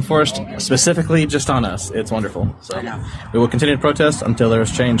that is being enforced specifically just on us. It's wonderful. So we will continue to protest until there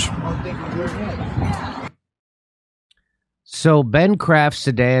is change. So Ben Kraft's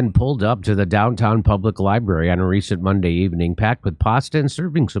sedan pulled up to the downtown public library on a recent Monday evening, packed with pasta and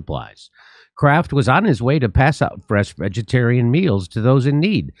serving supplies. Kraft was on his way to pass out fresh vegetarian meals to those in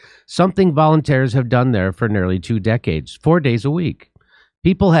need, something volunteers have done there for nearly 2 decades, 4 days a week.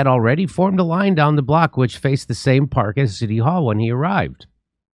 People had already formed a line down the block which faced the same park as City Hall when he arrived.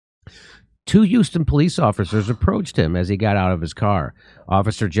 2 Houston police officers approached him as he got out of his car.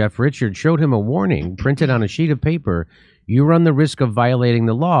 Officer Jeff Richard showed him a warning printed on a sheet of paper. You run the risk of violating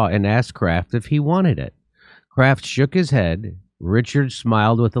the law, and asked Kraft if he wanted it. Kraft shook his head. Richard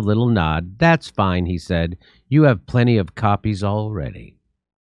smiled with a little nod. That's fine, he said. You have plenty of copies already.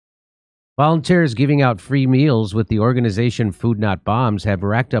 Volunteers giving out free meals with the organization Food Not Bombs have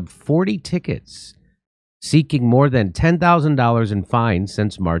racked up 40 tickets, seeking more than $10,000 in fines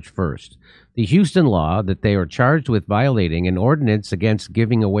since March 1st. The Houston law that they are charged with violating, an ordinance against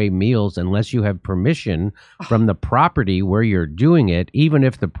giving away meals unless you have permission from the property where you're doing it, even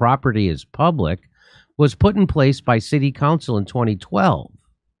if the property is public, was put in place by City Council in 2012,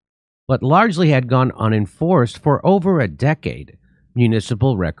 but largely had gone unenforced for over a decade,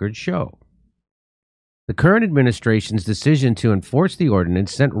 municipal records show. The current administration's decision to enforce the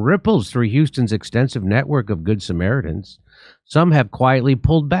ordinance sent ripples through Houston's extensive network of Good Samaritans. Some have quietly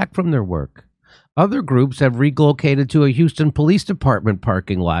pulled back from their work. Other groups have relocated to a Houston Police Department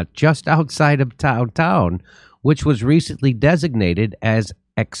parking lot just outside of downtown, which was recently designated as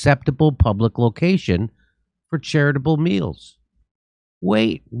acceptable public location for charitable meals.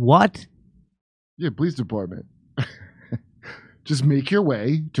 Wait, what? Yeah, police department. Just make your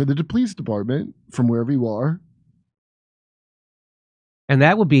way to the police department from wherever you are. And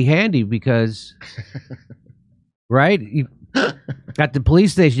that would be handy because, right? At the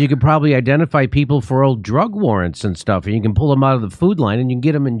police station, you could probably identify people for old drug warrants and stuff, and you can pull them out of the food line and you can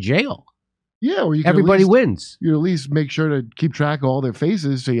get them in jail. Yeah, or you can everybody wins. You at least make sure to keep track of all their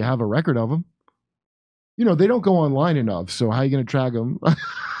faces so you have a record of them. You know, they don't go online enough, so how are you going to track them?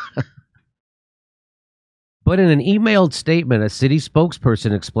 But in an emailed statement, a city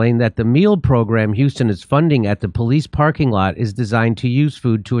spokesperson explained that the meal program Houston is funding at the police parking lot is designed to use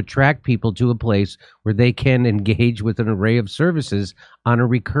food to attract people to a place where they can engage with an array of services on a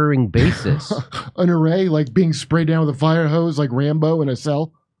recurring basis. An array, like being sprayed down with a fire hose like Rambo in a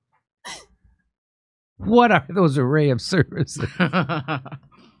cell? What are those array of services?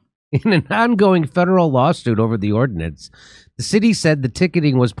 In an ongoing federal lawsuit over the ordinance, the city said the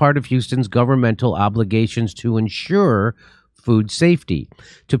ticketing was part of Houston's governmental obligations to ensure food safety.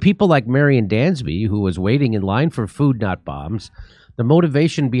 To people like Marion Dansby, who was waiting in line for Food Not Bombs, the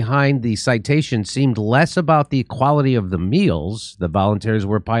motivation behind the citation seemed less about the quality of the meals. The volunteers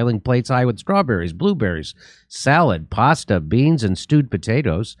were piling plates high with strawberries, blueberries, salad, pasta, beans, and stewed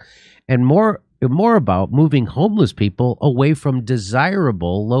potatoes, and more about moving homeless people away from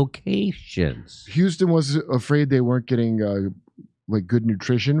desirable locations. Houston was afraid they weren't getting like good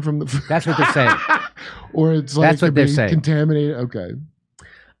nutrition from the food. That's what they're saying. Or it's like that's what they're saying. Contaminated. Okay.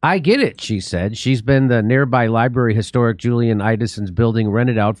 I get it, she said. She's been the nearby library historic Julian Ideson's building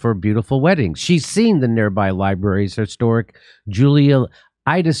rented out for beautiful weddings. She's seen the nearby library's historic Julia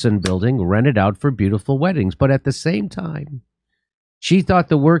Ideson building rented out for beautiful weddings. But at the same time, she thought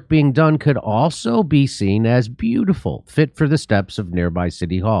the work being done could also be seen as beautiful, fit for the steps of nearby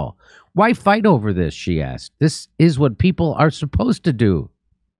City Hall. Why fight over this, she asked. This is what people are supposed to do.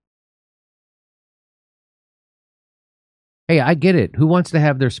 Hey, I get it. Who wants to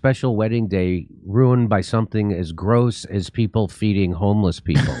have their special wedding day ruined by something as gross as people feeding homeless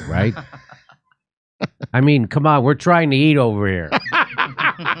people, right? I mean, come on, we're trying to eat over here.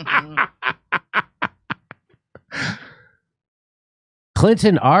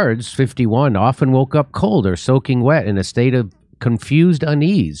 Clinton Ards, 51, often woke up cold or soaking wet in a state of confused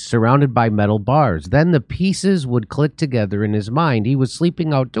unease, surrounded by metal bars. Then the pieces would click together in his mind. He was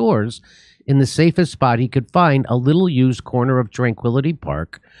sleeping outdoors in the safest spot he could find, a little used corner of Tranquility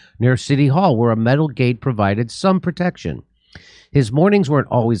Park near City Hall, where a metal gate provided some protection. His mornings weren't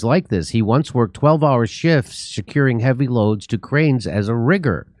always like this. He once worked 12-hour shifts securing heavy loads to cranes as a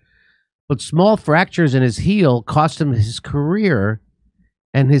rigger. But small fractures in his heel cost him his career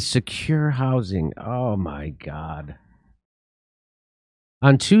and his secure housing. Oh, my God.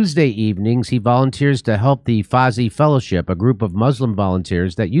 On Tuesday evenings, he volunteers to help the Fazi Fellowship, a group of Muslim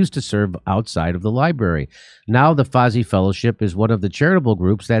volunteers that used to serve outside of the library. Now the Fazi Fellowship is one of the charitable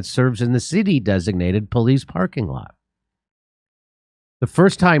groups that serves in the city-designated police parking lot. The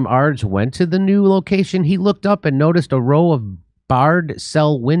first time Ards went to the new location, he looked up and noticed a row of barred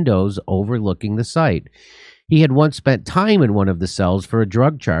cell windows overlooking the site. He had once spent time in one of the cells for a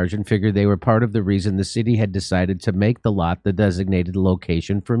drug charge and figured they were part of the reason the city had decided to make the lot the designated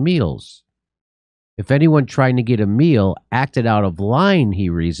location for meals. If anyone trying to get a meal acted out of line, he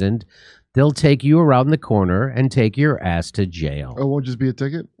reasoned, they'll take you around the corner and take your ass to jail. Oh, it won't just be a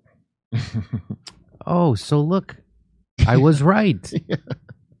ticket? Oh, so look, I was right. Yeah.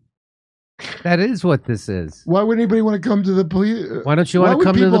 That is what this is. Why would anybody want to come to the police? Why don't you want to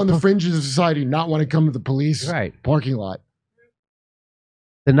come to people the on the fringes of society not want to come to the police parking lot?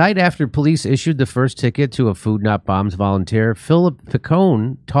 The night after police issued the first ticket to a Food Not Bombs volunteer, Philip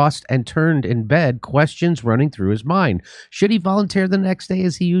Picone tossed and turned in bed, questions running through his mind. Should he volunteer the next day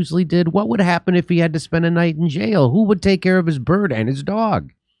as he usually did? What would happen if he had to spend a night in jail? Who would take care of his bird and his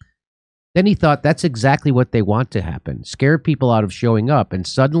dog? Then he thought that's exactly what they want to happen. Scare people out of showing up, and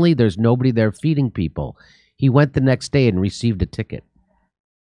suddenly there's nobody there feeding people. He went the next day and received a ticket.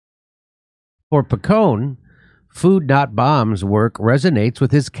 For Picone, Food Not Bombs work resonates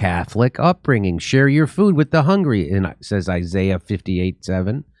with his Catholic upbringing. Share your food with the hungry, says Isaiah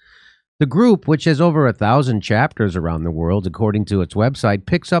 58:7. The group, which has over 1,000 chapters around the world, according to its website,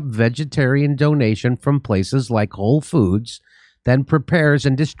 picks up vegetarian donation from places like Whole Foods, then prepares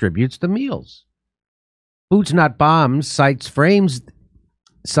and distributes the meals. Foods Not Bombs frames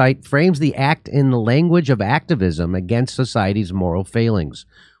the act in the language of activism against society's moral failings.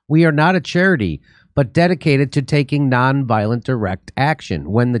 We are not a charity, but dedicated to taking nonviolent direct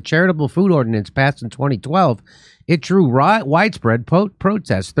action. When the charitable food ordinance passed in 2012, it drew widespread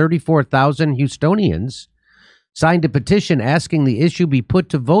protests. 34,000 Houstonians signed a petition asking the issue be put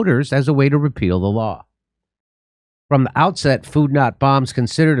to voters as a way to repeal the law. From the outset, Food Not Bombs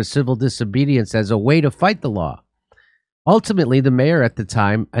considered a civil disobedience as a way to fight the law. Ultimately, the mayor at the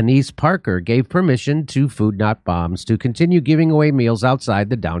time, Anise Parker, gave permission to Food Not Bombs to continue giving away meals outside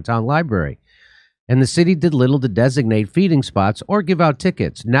the downtown library. And the city did little to designate feeding spots or give out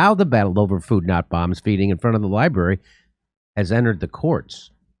tickets. Now the battle over Food Not Bombs feeding in front of the library has entered the courts.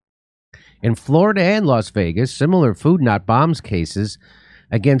 In Florida and Las Vegas, similar Food Not Bombs cases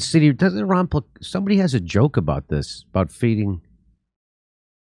against city. Somebody has a joke about this, about feeding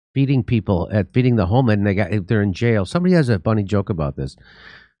people, feeding the homeless, and they're in jail. Somebody has a funny joke about this.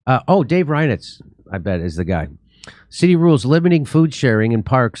 Dave Reinitz, I bet, is the guy. City rules limiting food sharing in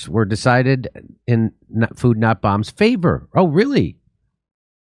parks were decided in Food Not Bombs' favor. Oh, really?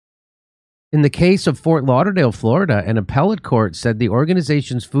 In the case of Fort Lauderdale, Florida, an appellate court said the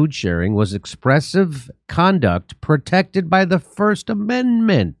organization's food sharing was expressive conduct protected by the First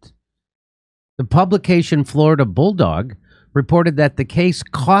Amendment. The publication Florida Bulldog reported that the case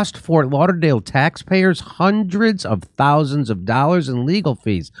cost Fort Lauderdale taxpayers hundreds of thousands of dollars in legal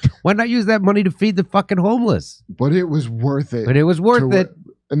fees. Why not use that money to feed the fucking homeless? But it was worth it.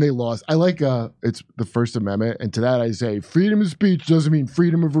 And they lost. I like it's the First Amendment, and to that I say freedom of speech doesn't mean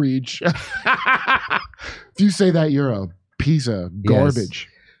freedom of reach. If you say that, you're a piece of garbage.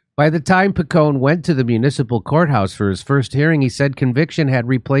 Yes. By the time Picone went to the municipal courthouse for his first hearing, he said conviction had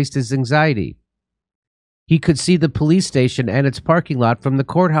replaced his anxiety. He could see the police station and its parking lot from the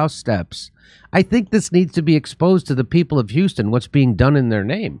courthouse steps. I think this needs to be exposed to the people of Houston, what's being done in their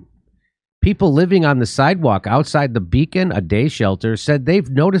name. People living on the sidewalk outside the Beacon, a day shelter, said they've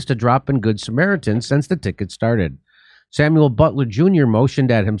noticed a drop in Good Samaritans since the ticket started. Samuel Butler Jr.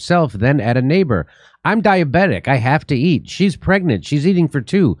 motioned at himself, then at a neighbor. I'm diabetic. I have to eat. She's pregnant. She's eating for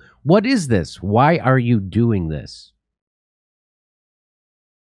two. What is this? Why are you doing this?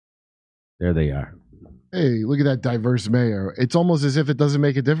 There they are. Hey, look at that diverse mayor. It's almost as if it doesn't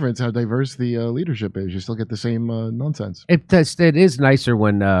make a difference how diverse the leadership is. You still get the same nonsense. It is nicer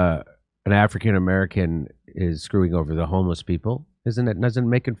when an African American is screwing over the homeless people, isn't it? Doesn't it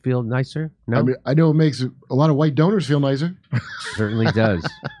make it feel nicer? No, I mean, I know it makes a lot of white donors feel nicer. Certainly does.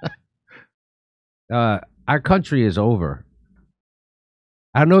 Our country is over.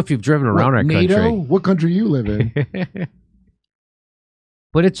 I don't know if you've driven around our NATO? country. What country you live in?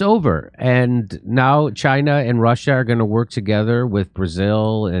 But it's over. And now China and Russia are going to work together with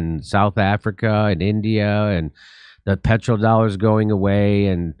Brazil and South Africa and India, and the petrodollar is going away.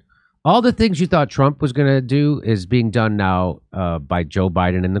 And all the things you thought Trump was going to do is being done now by Joe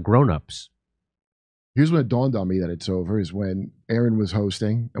Biden and the grown-ups. Here's when it dawned on me that it's over, is when Aaron was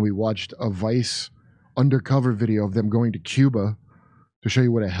hosting and we watched a Vice undercover video of them going to Cuba to show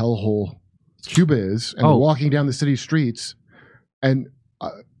you what a hellhole Cuba is, and walking down the city streets. And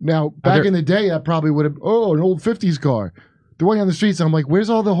now, back in the day, that probably would have, an old 50s car. They're walking down the streets, and I'm like,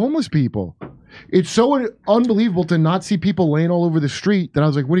 where's all the homeless people? It's so unbelievable to not see people laying all over the street that I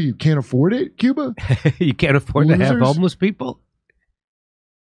was like, what are you, can't afford it, Cuba? You can't afford to have homeless people?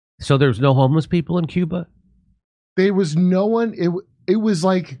 So there's no homeless people in Cuba? There was no one. It was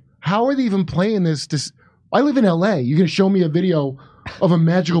like, how are they even playing this? I live in LA. You're going to show me a video of a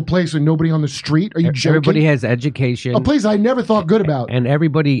magical place with nobody on the street? Are you joking? Everybody has education. A place I never thought good about. And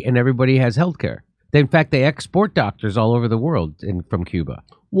everybody has healthcare. In fact, they export doctors all over the world from Cuba.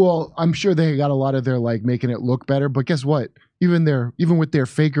 Well, I'm sure they got a lot of their like making it look better, but guess what? Even with their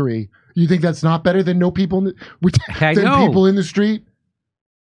fakery, you think that's not better than no people people in the street?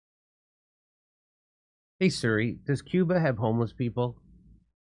 Hey Siri, does Cuba have homeless people?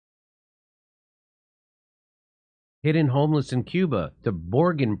 Hidden homeless in Cuba, the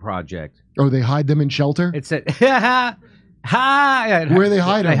Borgen Project. Oh, they hide them in shelter? It's a where they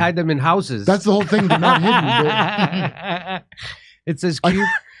hide them? They hide them in houses. That's the whole thing. They're not hidden. It says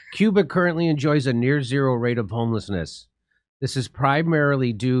Cuba currently enjoys a near zero rate of homelessness. This is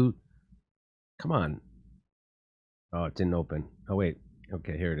primarily due. Come on. Oh, it didn't open. Oh, wait.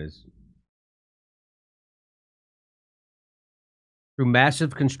 Okay, here it is. Through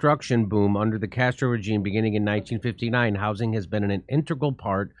massive construction boom under the Castro regime beginning in 1959, housing has been an integral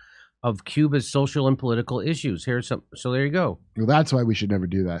part of Cuba's social and political issues. So there you go. Well, that's why we should never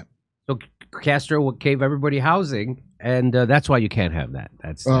do that. So Castro gave everybody housing, and that's why you can't have that.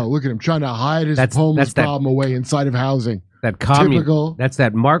 Look at him trying to hide his homeless problem away inside of housing. Typical. That's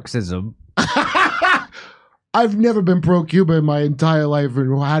that Marxism. I've never been pro-Cuba in my entire life,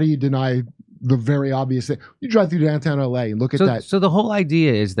 and how do you deny the very obvious thing? You drive through downtown LA and look at that. So the whole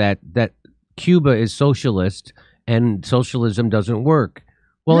idea is that Cuba is socialist, and socialism doesn't work.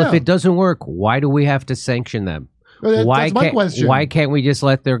 Well, if it doesn't work, why do we have to sanction them? Well, that's my question. Why can't we just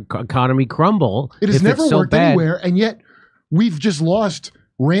let their economy crumble? It has never worked anywhere, and yet we've just lost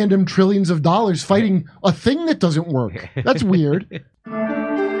random trillions of dollars fighting a thing that doesn't work. That's weird.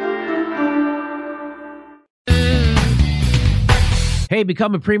 Hey,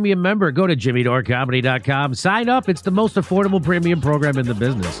 become a premium member. Go to JimmyDoreComedy.com. Sign up. It's the most affordable premium program in the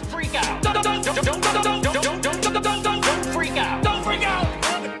business. Freak out. Don't freak out. Don't freak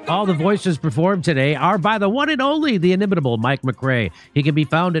out. All the voices performed today are by the one and only, the inimitable Mike MacRae. He can be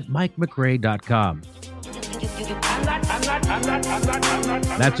found at MikeMacRae.com.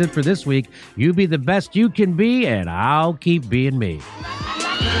 That's it for this week. You be the best you can be, and I'll keep being me.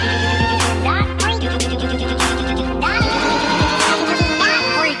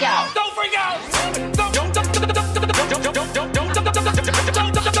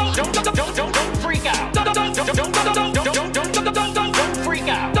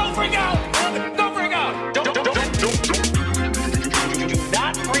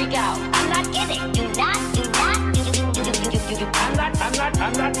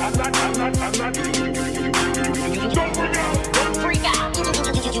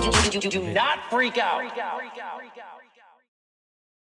 Do not freak out.